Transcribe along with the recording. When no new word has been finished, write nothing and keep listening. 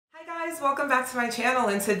guys, welcome back to my channel.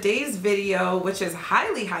 In today's video, which is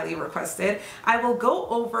highly requested, I will go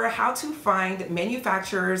over how to find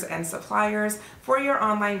manufacturers and suppliers for your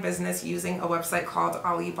online business using a website called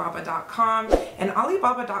Alibaba.com. And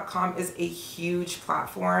Alibaba.com is a huge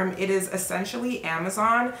platform. It is essentially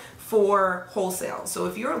Amazon for wholesale. So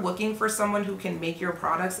if you're looking for someone who can make your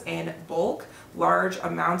products in bulk, large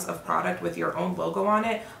amounts of product with your own logo on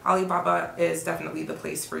it, Alibaba is definitely the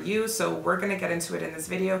place for you. So we're going to get into it in this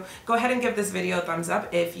video. Go ahead and give this video a thumbs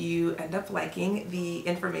up if you end up liking the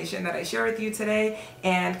information that I share with you today,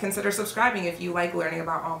 and consider subscribing if you like learning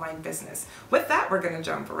about online business. With that, we're going to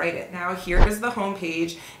jump right in. Now here is the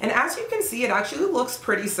homepage, and as you can see, it actually looks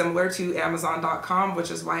pretty similar to Amazon.com, which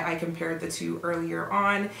is why I compared the two earlier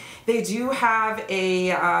on. They do have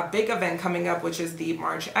a big event coming up, which is the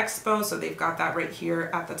March Expo, so they've got that right here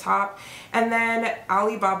at the top. And then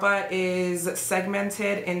Alibaba is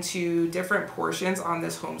segmented into different portions on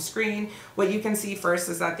this home screen. What you can see first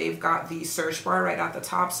is that they've got the search bar right at the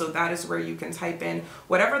top, so that is where you can type in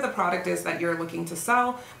whatever the product is that you're looking to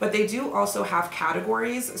sell. But they do also have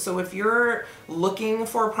categories, so if you're looking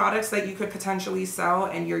for products that you could potentially sell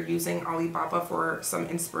and you're using Alibaba for some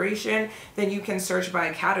inspiration, then you can search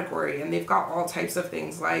by category, and they've got all types of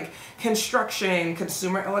things like construction,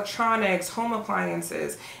 consumer electronics, home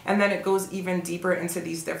appliances, and then it goes even deeper into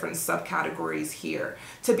these different subcategories here.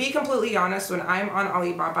 To be completely honest, when I'm on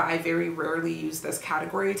Alibaba, I very rarely use this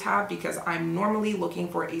category tab because I'm normally looking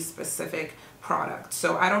for a specific product.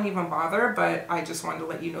 So I don't even bother, but I just wanted to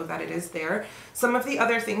let you know that it is there. Some of the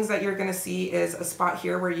other things that you're going to see is a spot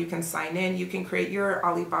here where you can sign in. You can create your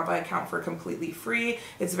Alibaba account for completely free.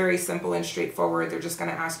 It's very simple and straightforward. They're just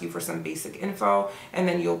going to ask you for some basic info and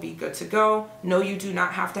then you'll be good to go. No, you do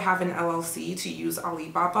not have to have an LLC to use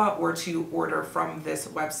Alibaba or to order from this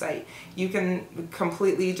website. You can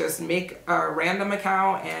completely just make a random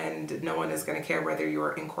account and no one is going to care whether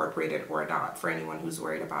you're incorporated or not, for anyone who's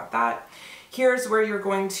worried about that. Here's where you're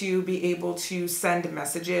going to be able to send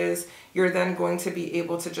messages. You're then going to be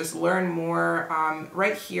able to just learn more.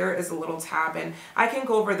 Right here is a little tab, and I can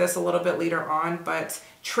go over this a little bit later on, but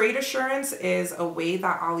trade assurance is a way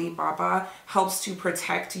that Alibaba helps to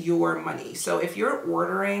protect your money. So if you're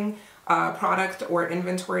ordering product or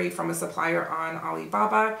inventory from a supplier on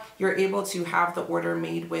Alibaba, you're able to have the order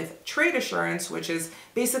made with trade assurance, which is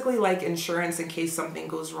basically like insurance in case something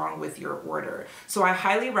goes wrong with your order. So I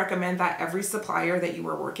highly recommend that every supplier that you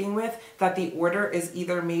are working with, that the order is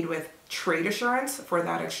either made with trade assurance for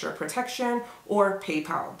that extra protection or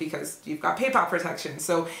PayPal, because you've got PayPal protection.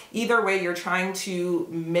 So either way, you're trying to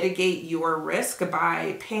mitigate your risk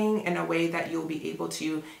by paying in a way that you'll be able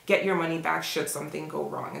to get your money back should something go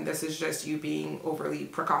wrong. And this is just you being overly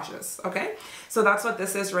precautious. Okay, so that's what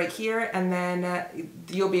this is right here. And then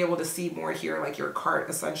you'll be able to see more here, like your cart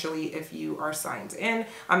essentially, if you are signed in.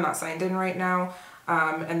 I'm not signed in right now.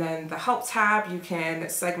 And then the help tab, you can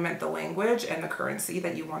segment the language and the currency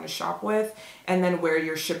that you want to shop with, and then where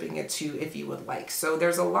you're shipping it to if you would like. So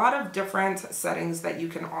there's a lot of different settings that you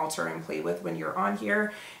can alter and play with when you're on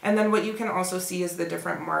here. And then what you can also see is the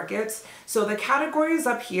different markets. So the categories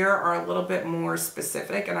up here are a little bit more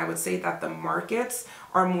specific, and I would say that the markets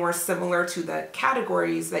are more similar to the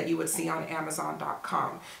categories that you would see on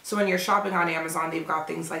Amazon.com. So when you're shopping on Amazon, they've got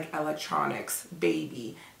things like electronics,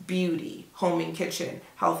 baby, beauty, home and kitchen,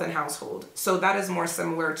 health and household. So that is more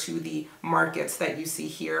similar to the markets that you see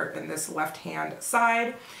here in this left-hand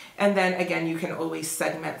side. And then again, you can always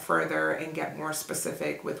segment further and get more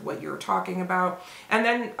specific with what you're talking about. And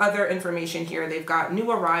then other information here, they've got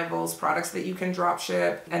new arrivals, products that you can drop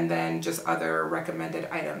ship, and then just other recommended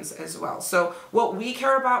items as well. So what we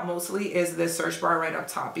care about mostly is this search bar right up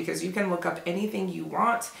top, because you can look up anything you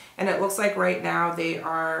want. And it looks like right now they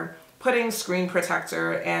are putting screen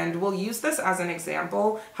protector, and we'll use this as an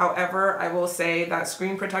example. However, I will say that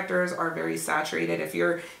screen protectors are very saturated. If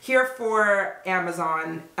you're here for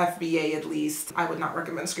Amazon, FBA at least, I would not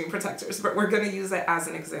recommend screen protectors, but we're gonna use it as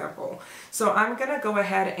an example. So I'm gonna go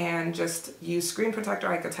ahead and just use screen protector.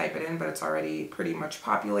 I could type it in, but it's already pretty much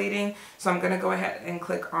populating. So I'm gonna go ahead and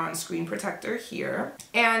click on screen protector here.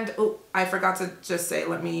 And oh, I forgot to just say,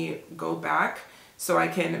 let me go back so I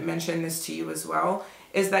can mention this to you as well,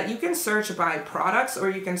 is that you can search by products or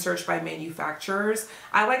you can search by manufacturers.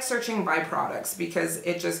 I like searching by products because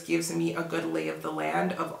it just gives me a good lay of the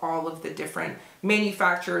land of all of the different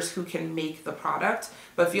manufacturers who can make the product,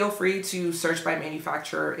 but feel free to search by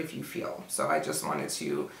manufacturer if you feel. So I just wanted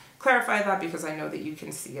to clarify that because I know that you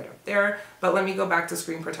can see it up there, but let me go back to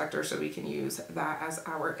screen protector so we can use that as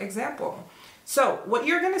our example. So what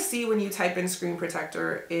you're gonna see when you type in screen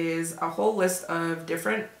protector is a whole list of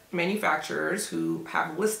different manufacturers who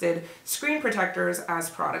have listed screen protectors as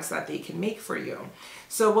products that they can make for you.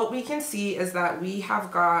 So what we can see is that we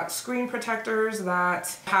have got screen protectors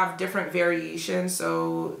that have different variations.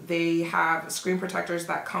 So they have screen protectors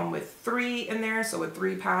that come with 3 in there, so a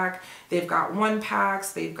 3-pack. They've got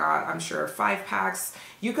 1-packs, they've got, I'm sure, 5-packs.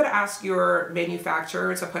 You could ask your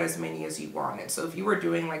manufacturer to put as many as you wanted. So if you were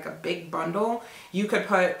doing like a big bundle, you could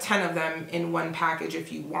put 10 of them in one package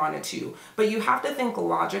if you wanted to. But you have to think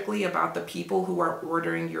logically about the people who are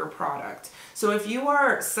ordering your product. So if you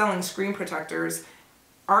are selling screen protectors,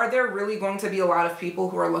 are there really going to be a lot of people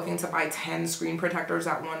who are looking to buy 10 screen protectors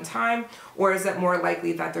at one time? Or is it more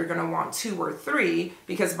likely that they're going to want 2 or 3,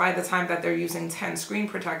 because by the time that they're using 10 screen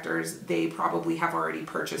protectors, they probably have already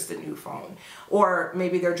purchased a new phone. Or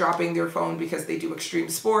maybe they're dropping their phone because they do extreme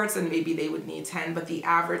sports and maybe they would need 10, but the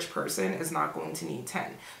average person is not going to need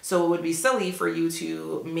 10. So it would be silly for you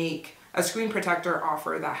to make a screen protector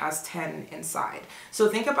offer that has 10 inside. So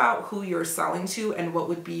think about who you're selling to and what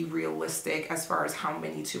would be realistic as far as how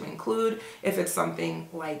many to include if it's something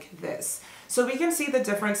like this. So we can see the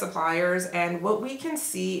different suppliers, and what we can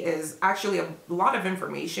see is actually a lot of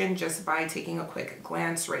information just by taking a quick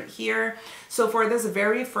glance right here. So for this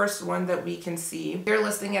very first one that we can see, they're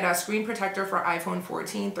listing it as screen protector for iPhone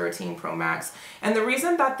 14, 13 Pro Max. And the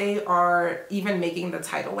reason that they are even making the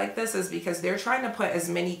title like this is because they're trying to put as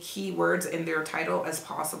many keywords in their title as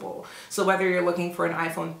possible. So whether you're looking for an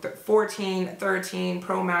iPhone 14, 13,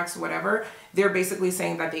 Pro Max, whatever, they're basically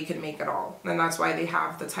saying that they can make it all. And that's why they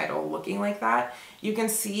have the title looking like that. You can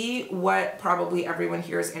see what probably everyone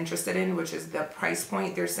here is interested in, which is the price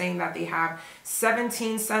point. They're saying that they have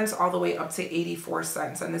 17 cents all the way up to 84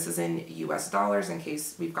 cents. And this is in US dollars, in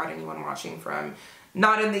case we've got anyone watching from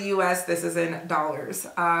not in the US, this is in dollars.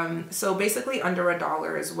 So basically under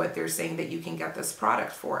 $1 is what they're saying that you can get this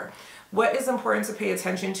product for. What is important to pay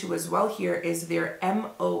attention to as well here is their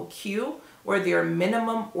MOQ, or their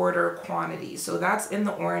minimum order quantity. So that's in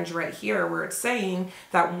the orange right here, where it's saying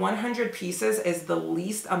that 100 pieces is the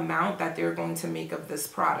least amount that they're going to make of this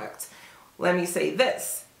product. Let me say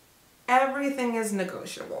this. Everything is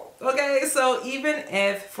negotiable. Okay, so even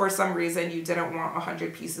if for some reason you didn't want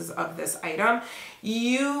 100 pieces of this item,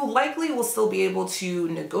 you likely will still be able to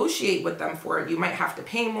negotiate with them for it. You might have to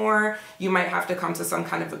pay more, you might have to come to some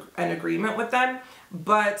kind of an agreement with them,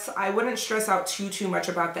 but I wouldn't stress out too much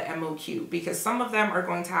about the MOQ, because some of them are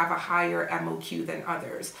going to have a higher MOQ than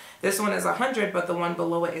others. This one is 100, but the one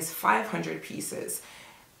below it is 500 pieces.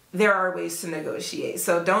 There are ways to negotiate.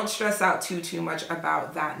 So don't stress out too much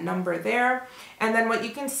about that number there. And then what you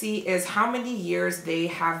can see is how many years they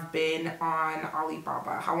have been on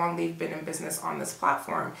Alibaba, how long they've been in business on this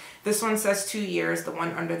platform. This one says 2 years, the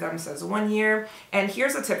one under them says 1 year. And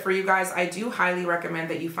here's a tip for you guys. I do highly recommend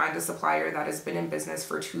that you find a supplier that has been in business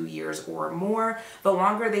for 2 years or more. The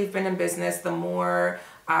longer they've been in business, the more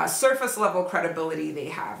surface level credibility they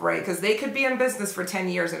have, right? Because they could be in business for 10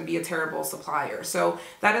 years and be a terrible supplier. So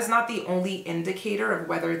that is not the only indicator of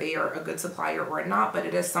whether they are a good supplier or not, but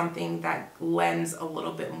it is something that lends a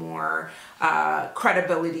little bit more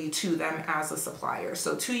credibility to them as a supplier.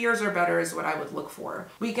 So 2 years or better is what I would look for.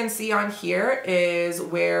 We can see on here is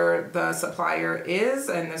where the supplier is,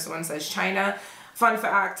 and this one says China. Fun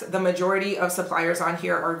fact, the majority of suppliers on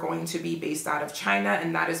here are going to be based out of China,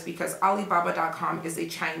 and that is because Alibaba.com is a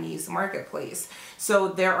Chinese marketplace. So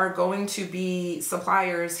there are going to be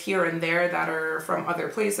suppliers here and there that are from other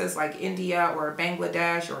places like India or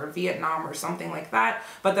Bangladesh or Vietnam or something like that,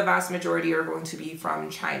 but the vast majority are going to be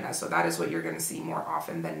from China. So that is what you're going to see more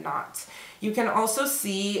often than not. You can also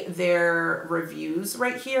see their reviews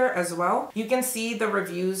right here as well. You can see the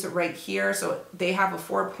reviews right here. So they have a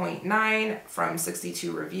 4.9 from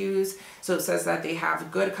 62 reviews. So it says that they have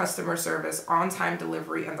good customer service, on-time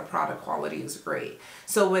delivery, and the product quality is great.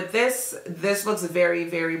 So with this looks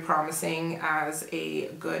very promising as a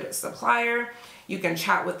good supplier. You can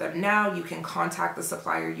chat with them now, you can contact the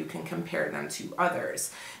supplier, you can compare them to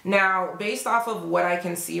others. Now, based off of what I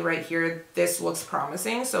can see right here, this looks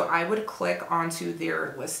promising. So I would click onto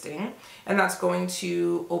their listing, and that's going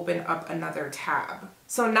to open up another tab.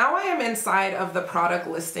 So now I am inside of the product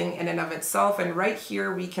listing in and of itself, and right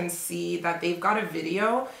here we can see that they've got a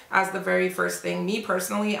video as the very first thing. Me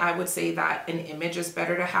personally, I would say that an image is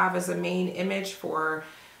better to have as a main image for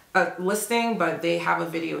a listing, but they have a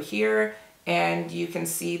video here. And you can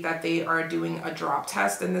see that they are doing a drop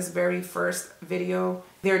test in this very first video.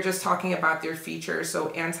 They're just talking about their features. So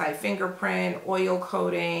anti-fingerprint, oil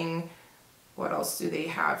coating. What else do they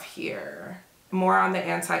have here? More on the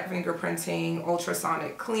anti-fingerprinting,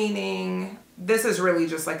 ultrasonic cleaning. This is really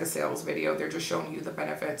just like a sales video. They're just showing you the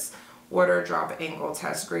benefits. water drop angle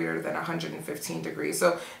test greater than 115 degrees.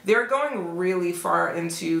 So they're going really far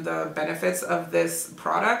into the benefits of this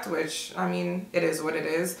product, which, I mean, it is what it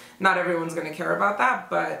is. Not everyone's going to care about that,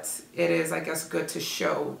 but it is, I guess, good to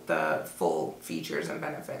show the full features and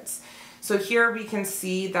benefits. So here we can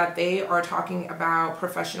see that they are talking about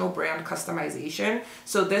professional brand customization.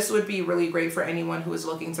 So this would be really great for anyone who is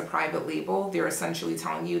looking to private label. They're essentially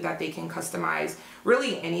telling you that they can customize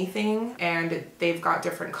really anything, and they've got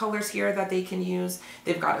different colors here that they can use.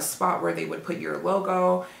 They've got a spot where they would put your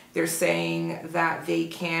logo. They're saying that they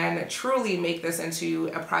can truly make this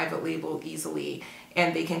into a private label easily,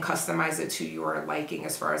 and they can customize it to your liking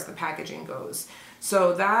as far as the packaging goes.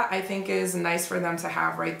 So that, I think, is nice for them to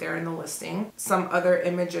have right there in the listing. Some other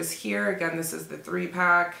images here. Again, this is the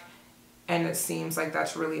 3-pack, and it seems like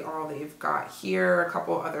that's really all they've got here. A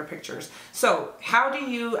couple other pictures. So how do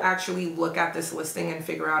you actually look at this listing and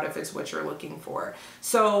figure out if it's what you're looking for?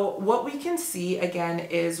 So what we can see, again,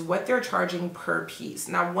 is what they're charging per piece.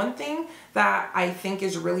 Now, one thing that I think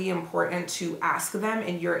is really important to ask them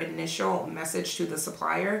in your initial message to the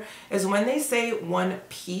supplier is when they say one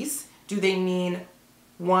piece, do they mean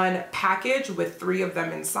one package with 3 of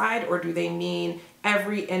them inside, or do they mean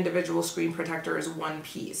every individual screen protector is one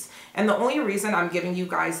piece? And the only reason I'm giving you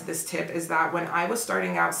guys this tip is that when I was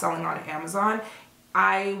starting out selling on Amazon,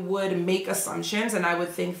 I would make assumptions and I would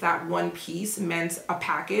think that one piece meant a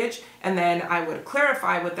package, and then I would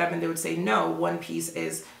clarify with them and they would say, no, one piece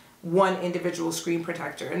is one individual screen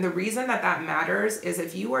protector. And the reason that that matters is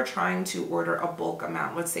if you are trying to order a bulk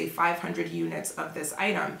amount, let's say 500 units of this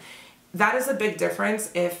item, that is a big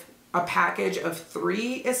difference if a package of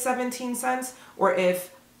 3 is 17 cents or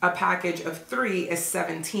if a package of 3 is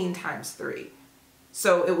 17 times 3.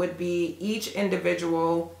 So it would be each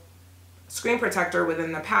individual screen protector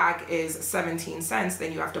within the pack is 17 cents,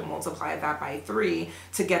 then you have to multiply that by 3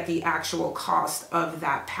 to get the actual cost of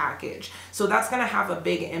that package. So that's going to have a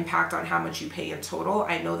big impact on how much you pay in total.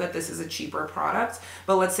 I know that this is a cheaper product,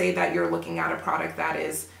 but let's say that you're looking at a product that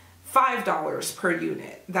is $5 per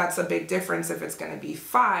unit. That's a big difference if it's going to be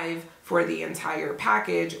 5 for the entire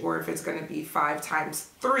package, or if it's going to be 5 times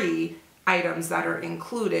 3 items that are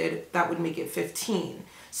included, that would make it 15.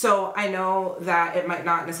 So I know that it might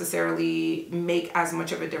not necessarily make as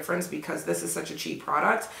much of a difference because this is such a cheap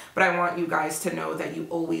product, but I want you guys to know that you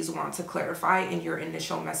always want to clarify in your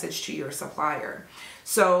initial message to your supplier.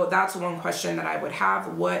 So that's one question that I would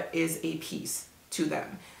have. What is a piece to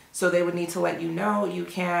them? So they would need to let you know. You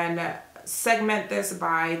can segment this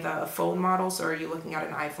by the phone model. So are you looking at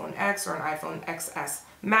an iPhone X or an iPhone XS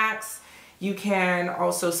Max? You can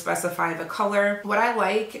also specify the color. What I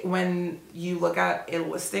like when you look at a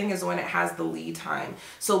listing is when it has the lead time.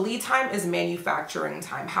 So lead time is manufacturing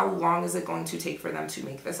time. How long is it going to take for them to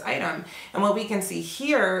make this item? And what we can see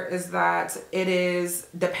here is that it is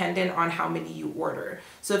dependent on how many you order.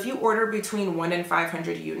 So if you order between 1 and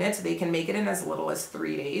 500 units, they can make it in as little as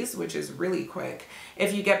 3 days, which is really quick.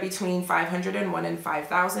 If you get between 500 and 1 and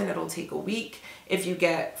 5,000, it'll take a week. If you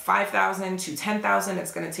get 5,000 to 10,000,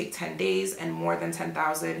 it's going to take 10 days, and more than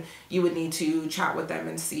 10,000, you would need to chat with them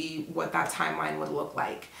and see what that timeline would look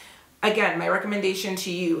like. Again, my recommendation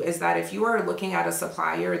to you is that if you are looking at a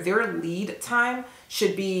supplier, their lead time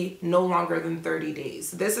should be no longer than 30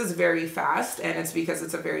 days. This is very fast, and it's because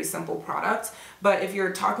it's a very simple product. But if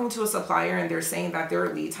you're talking to a supplier and they're saying that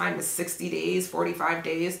their lead time is 60 days, 45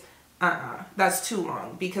 days, that's too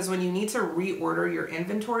long, because when you need to reorder your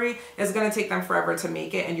inventory, it's going to take them forever to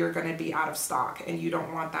make it and you're going to be out of stock, and you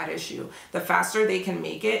don't want that issue. The faster they can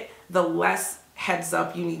make it, the less heads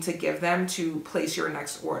up you need to give them to place your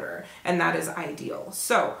next order, and that is ideal.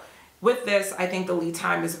 So with this, I think the lead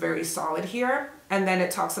time is very solid here. And then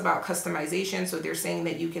it talks about customization. So they're saying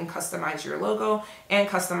that you can customize your logo and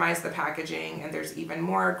customize the packaging, and there's even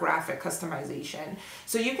more graphic customization.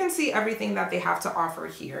 So you can see everything that they have to offer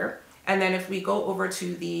here. And then if we go over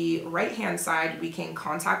to the right-hand side, we can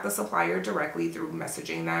contact the supplier directly through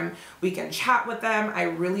messaging them. We can chat with them. I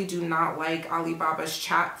really do not like Alibaba's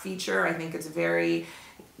chat feature. I think it's very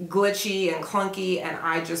glitchy and clunky, and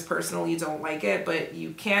I just personally don't like it, but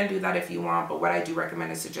you can do that if you want. But what I do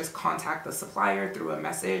recommend is to just contact the supplier through a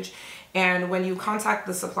message. And when you contact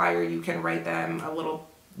the supplier, you can write them a little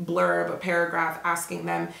blurb, a paragraph, asking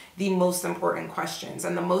them the most important questions.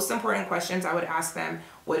 And the most important questions I would ask them,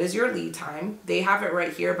 what is your lead time? They have it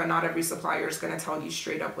right here, but not every supplier is going to tell you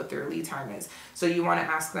straight up what their lead time is. So you want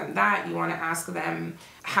to ask them that. You want to ask them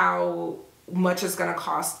much it's going to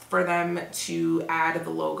cost for them to add the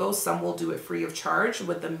logo. Some will do it free of charge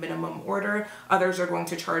with the minimum order. Others are going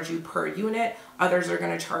to charge you per unit. Others are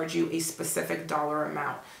going to charge you a specific dollar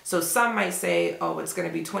amount. So some might say, oh, it's going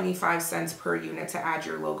to be 25 cents per unit to add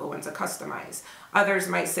your logo and to customize. Others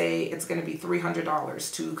might say it's going to be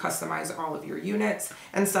 $300 to customize all of your units.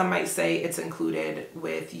 And some might say it's included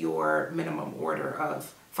with your minimum order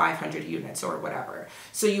of 500 units or whatever.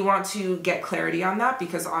 So you want to get clarity on that,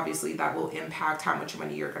 because obviously that will impact how much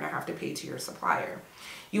money you're going to have to pay to your supplier.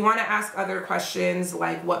 You want to ask other questions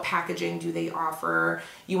like what packaging do they offer?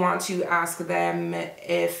 You want to ask them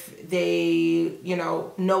if they,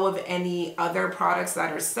 know of any other products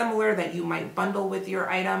that are similar that you might bundle with your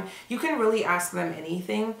item. You can really ask them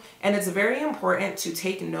anything. And it's very important to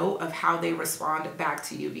take note of how they respond back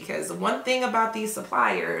to you, because one thing about these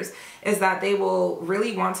suppliers is that they will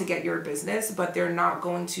really want to get your business, but they're not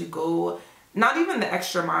going to go not even the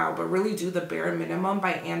extra mile, but really do the bare minimum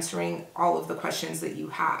by answering all of the questions that you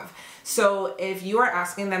have. So if you are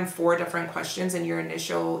asking them 4 different questions in your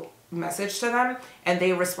initial message to them and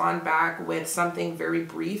they respond back with something very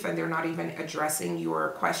brief and they're not even addressing your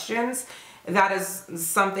questions, that is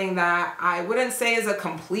something that I wouldn't say is a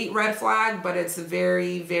complete red flag, but it's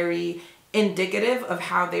very, very indicative of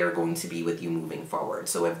how they are going to be with you moving forward.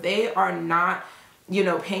 So if they are not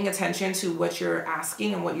paying attention to what you're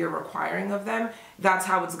asking and what you're requiring of them, that's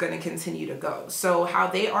how it's going to continue to go. So how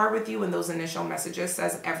they are with you in those initial messages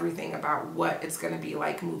says everything about what it's going to be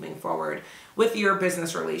like moving forward with your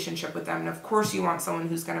business relationship with them. And of course, you want someone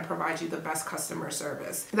who's going to provide you the best customer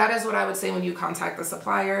service. That is what I would say when you contact the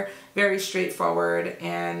supplier. Very straightforward.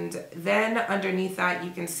 And then underneath that,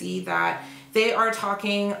 you can see that they are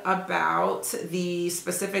talking about the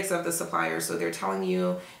specifics of the supplier. So they're telling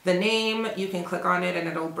you the name. You can click on it and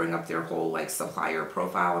it'll bring up their whole supplier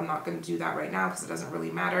profile. I'm not going to do that right now because it doesn't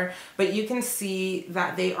really matter. But you can see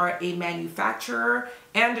that they are a manufacturer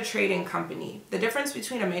and a trading company. The difference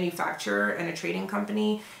between a manufacturer and a trading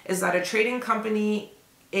company is that a trading company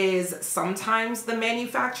is sometimes the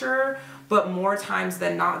manufacturer, but more times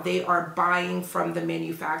than not, they are buying from the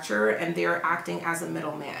manufacturer and they're acting as a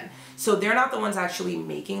middleman. So they're not the ones actually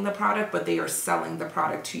making the product, but they are selling the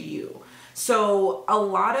product to you. So a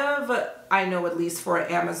lot of, I know at least for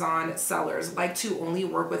Amazon sellers, like to only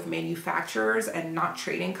work with manufacturers and not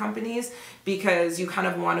trading companies, because you kind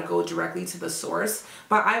of want to go directly to the source.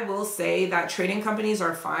 But I will say that trading companies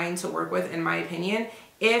are fine to work with, in my opinion,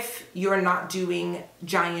 if you're not doing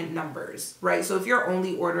giant numbers, right? So if you're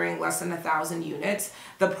only ordering less than 1,000 units,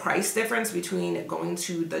 the price difference between going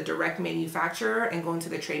to the direct manufacturer and going to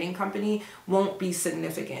the trading company won't be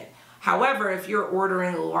significant. However, if you're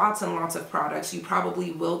ordering lots and lots of products, you probably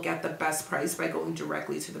will get the best price by going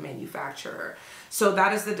directly to the manufacturer. So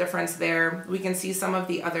that is the difference there. We can see some of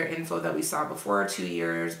the other info that we saw before. 2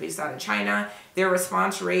 years, based out of China. Their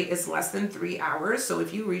response rate is less than 3 hours. So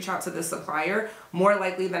if you reach out to the supplier, more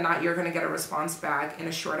likely than not, you're going to get a response back in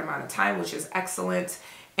a short amount of time, which is excellent.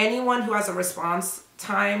 Anyone who has a response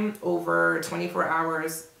time over 24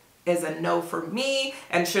 hours is a no for me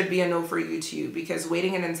and should be a no for you too, because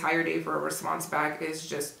waiting an entire day for a response back is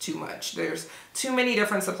just too much. There's too many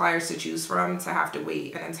different suppliers to choose from to have to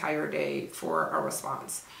wait an entire day for a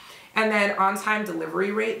response. And then on-time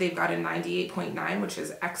delivery rate, they've got a 98.9, which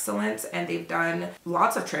is excellent. And they've done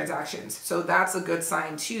lots of transactions. So that's a good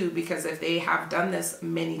sign too, because if they have done this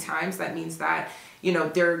many times, that means that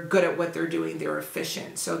they're good at what they're doing, they're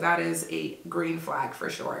efficient. So that is a green flag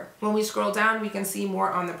for sure. When we scroll down, we can see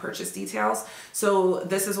more on the purchase details. So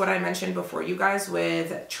this is what I mentioned before, you guys,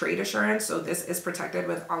 with trade assurance. So this is protected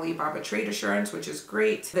with Alibaba trade assurance, which is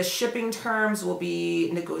great. The shipping terms will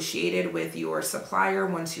be negotiated with your supplier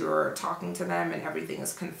once you're talking to them and everything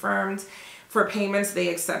is confirmed. For payments, they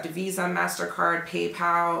accept Visa, MasterCard,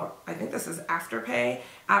 PayPal. I think this is Afterpay,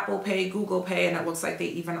 Apple Pay, Google Pay, and it looks like they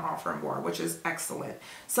even offer more, which is excellent.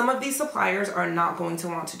 Some of these suppliers are not going to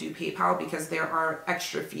want to do PayPal because there are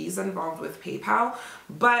extra fees involved with PayPal.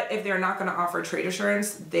 But if they're not going to offer trade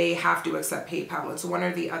assurance, they have to accept PayPal. It's one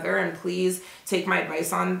or the other. And please take my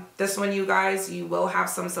advice on this one, you guys. You will have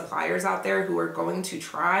some suppliers out there who are going to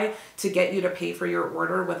try to get you to pay for your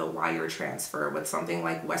order with a wire transfer, with something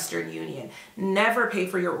like Western Union. Never pay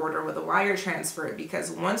for your order with a wire transfer, because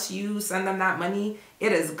once you send them that money,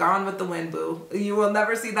 it is gone with the wind, boo. You will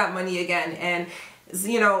never see that money again. And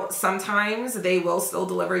sometimes they will still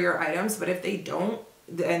deliver your items, but if they don't,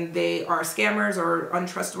 and they are scammers or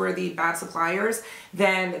untrustworthy, bad suppliers,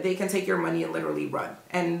 then they can take your money and literally run,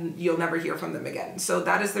 and you'll never hear from them again. So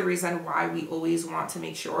that is the reason why we always want to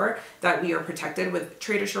make sure that we are protected with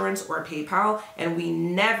trade assurance or PayPal, and we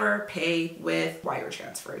never pay with wire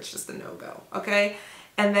transfer. It's just a no-go, okay?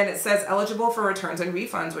 And then it says eligible for returns and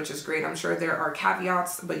refunds, which is great. I'm sure there are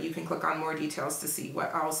caveats, but you can click on more details to see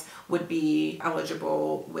what else would be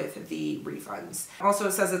eligible with the refunds. Also,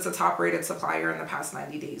 it says it's a top rated supplier in the past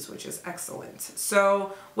 90 days, which is excellent.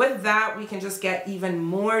 So with that, we can just get even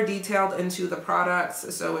more detailed into the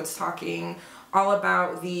products. So it's talking all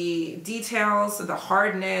about the details, the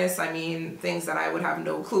hardness, I mean, things that I would have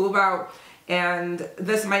no clue about. And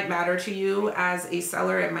this might matter to you as a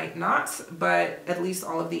seller, it might not, but at least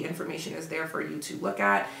all of the information is there for you to look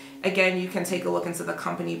at. Again, you can take a look into the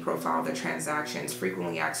company profile, the transactions,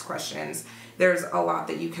 frequently asked questions. There's a lot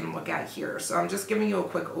that you can look at here. So I'm just giving you a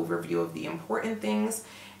quick overview of the important things.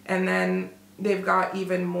 And then they've got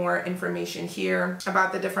even more information here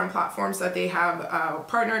about the different platforms that they have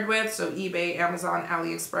partnered with. So eBay, Amazon,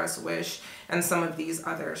 AliExpress, Wish, and some of these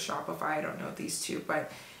others, Shopify, I don't know these two,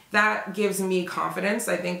 but that gives me confidence.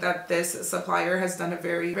 I think that this supplier has done a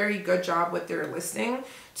very, very good job with their listing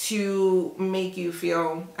to make you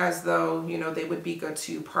feel as though, you know, they would be good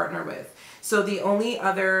to partner with. So the only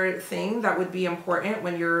other thing that would be important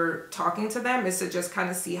when you're talking to them is to just kind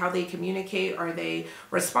of see how they communicate. Are they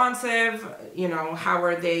responsive? You know, how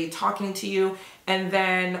are they talking to you? And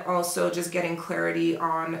then also just getting clarity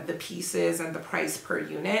on the pieces and the price per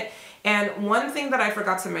unit. And one thing that I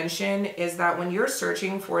forgot to mention is that when you're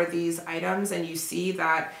searching for these items and you see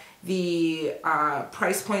that the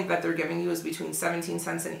price point that they're giving you is between 17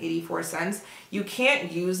 cents and 84 cents, you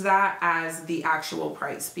can't use that as the actual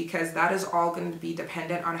price, because that is all going to be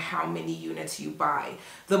dependent on how many units you buy.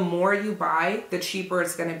 The more you buy, the cheaper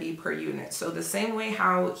it's going to be per unit. So the same way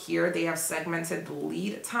how here they have segmented the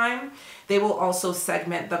lead time, they will also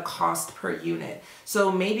segment the cost per unit.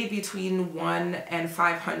 So maybe between 1 and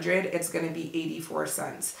 500, it's going to be 84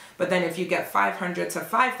 cents. But then if you get 500 to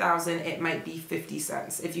 5,000, it might be 50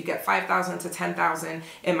 cents. If you get 5,000 to 10,000,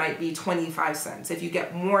 it might be 25 cents. If you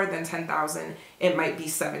get more than 10,000, it might be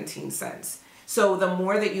 17 cents. So the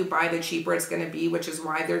more that you buy, the cheaper it's going to be, which is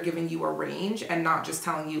why they're giving you a range and not just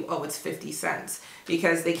telling you, oh, it's 50 cents,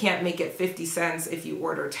 because they can't make it 50 cents if you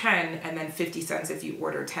order 10 and then 50 cents if you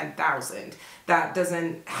order 10,000. That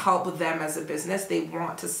doesn't help them as a business. They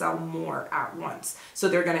want to sell more at once. So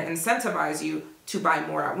they're going to incentivize you to buy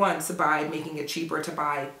more at once by making it cheaper to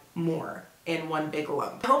buy more in one big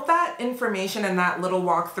lump. I hope that information and that little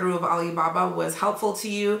walkthrough of Alibaba was helpful to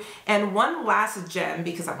you. And one last gem,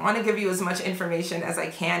 because I want to give you as much information as I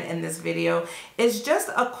can in this video, is just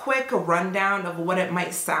a quick rundown of what it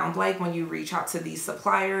might sound like when you reach out to these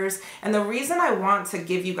suppliers. And the reason I want to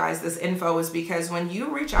give you guys this info is because when you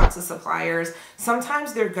reach out to suppliers,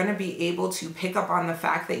 sometimes they're going to be able to pick up on the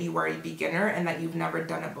fact that you are a beginner and that you've never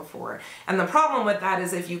done it before. And the problem with that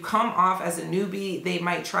is if you come off as a newbie, they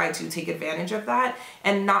might try to take advantage of that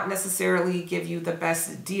and not necessarily give you the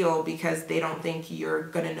best deal because they don't think you're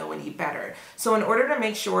going to know any better. So in order to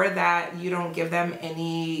make sure that you don't give them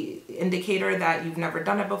any indicator that you've never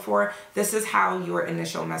done it before, this is how your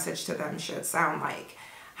initial message to them should sound like.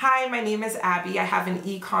 Hi, my name is Abby. I have an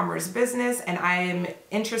e-commerce business and I am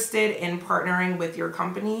interested in partnering with your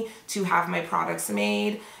company to have my products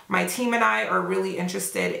made. My team and I are really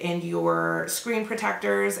interested in your screen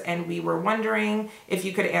protectors and we were wondering if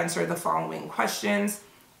you could answer the following questions.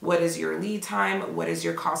 What is your lead time? What is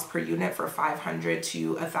your cost per unit for 500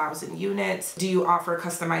 to 1,000 units? Do you offer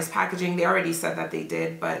customized packaging? They already said that they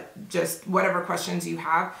did, but just whatever questions you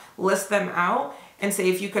have, list them out and say,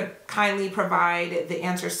 if you could kindly provide the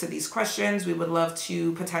answers to these questions, we would love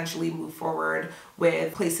to potentially move forward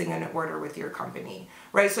with placing an order with your company,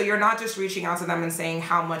 right? So you're not just reaching out to them and saying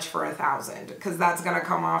how much for 1,000, because that's gonna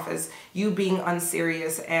come off as you being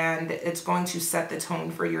unserious and it's going to set the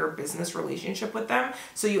tone for your business relationship with them.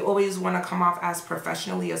 So you always wanna come off as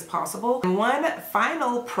professionally as possible. And one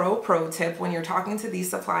final pro tip when you're talking to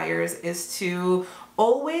these suppliers is to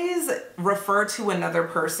always refer to another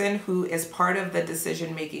person who is part of the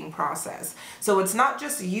decision-making process. So it's not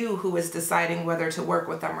just you who is deciding whether to work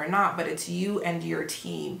with them or not, but it's you and your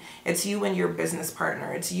team. It's you and your business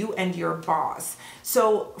partner. It's you and your boss.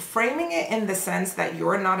 So framing it in the sense that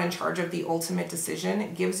you're not in charge of the ultimate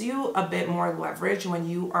decision gives you a bit more leverage when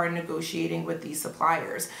you are negotiating with these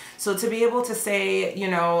suppliers. So to be able to say, you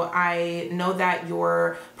know, I know that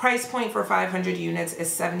your price point for 500 units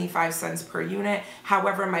is 75 cents per unit.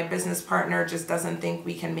 However, my business partner just doesn't think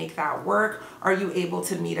we can make that work. Are you able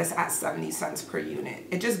to meet us at 70 cents per unit?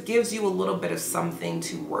 It just gives you a little bit of something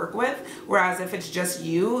to work with. Whereas if it's just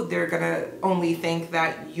you, they're gonna only think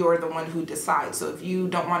that you're the one who decides. So if you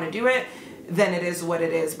don't want to do it, then it is what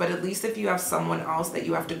it is. But at least if you have someone else that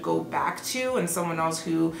you have to go back to, and someone else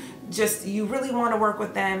who just, you really want to work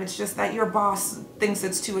with them, it's just that your boss thinks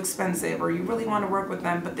it's too expensive, or you really want to work with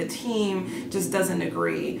them but the team just doesn't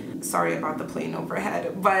agree. Sorry about the plane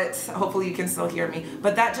overhead, but hopefully you can still hear me.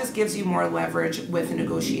 But that just gives you more leverage with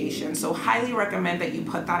negotiation. So highly recommend that you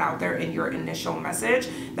put that out there in your initial message,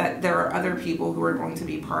 that there are other people who are going to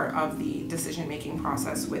be part of the decision-making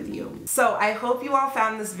process with you. So I hope you all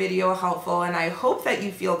found this video helpful, and I hope that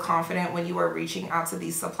you feel confident when you are reaching out to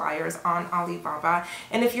these suppliers on Alibaba.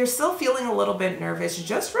 And if you're still feeling a little bit nervous,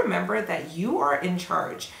 just remember that you are in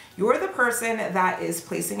charge. You're the person that is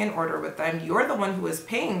placing an order with them. You're the one who is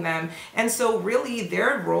paying them. And so really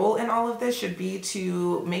their role in all of this should be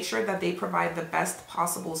to make sure that they provide the best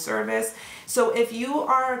possible service. So if you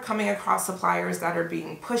are coming across suppliers that are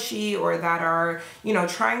being pushy, or that are, you know,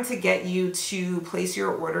 trying to get you to place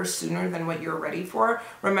your order sooner than what you're ready for,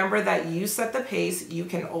 remember that you set the pace. You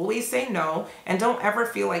can always say no, and don't ever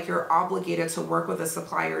feel like you're obligated to work with a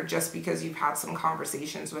supplier just because you've had some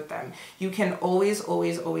conversations with them. You can always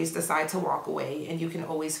decide to walk away, and you can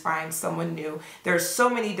always find someone new. There's so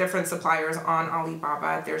many different suppliers on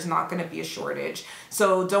Alibaba. There's not going to be a shortage.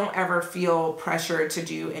 So don't ever feel pressured to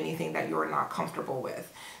do anything that you're not comfortable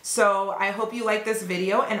with. So I hope you like this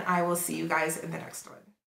video, and I will see you guys in the next one.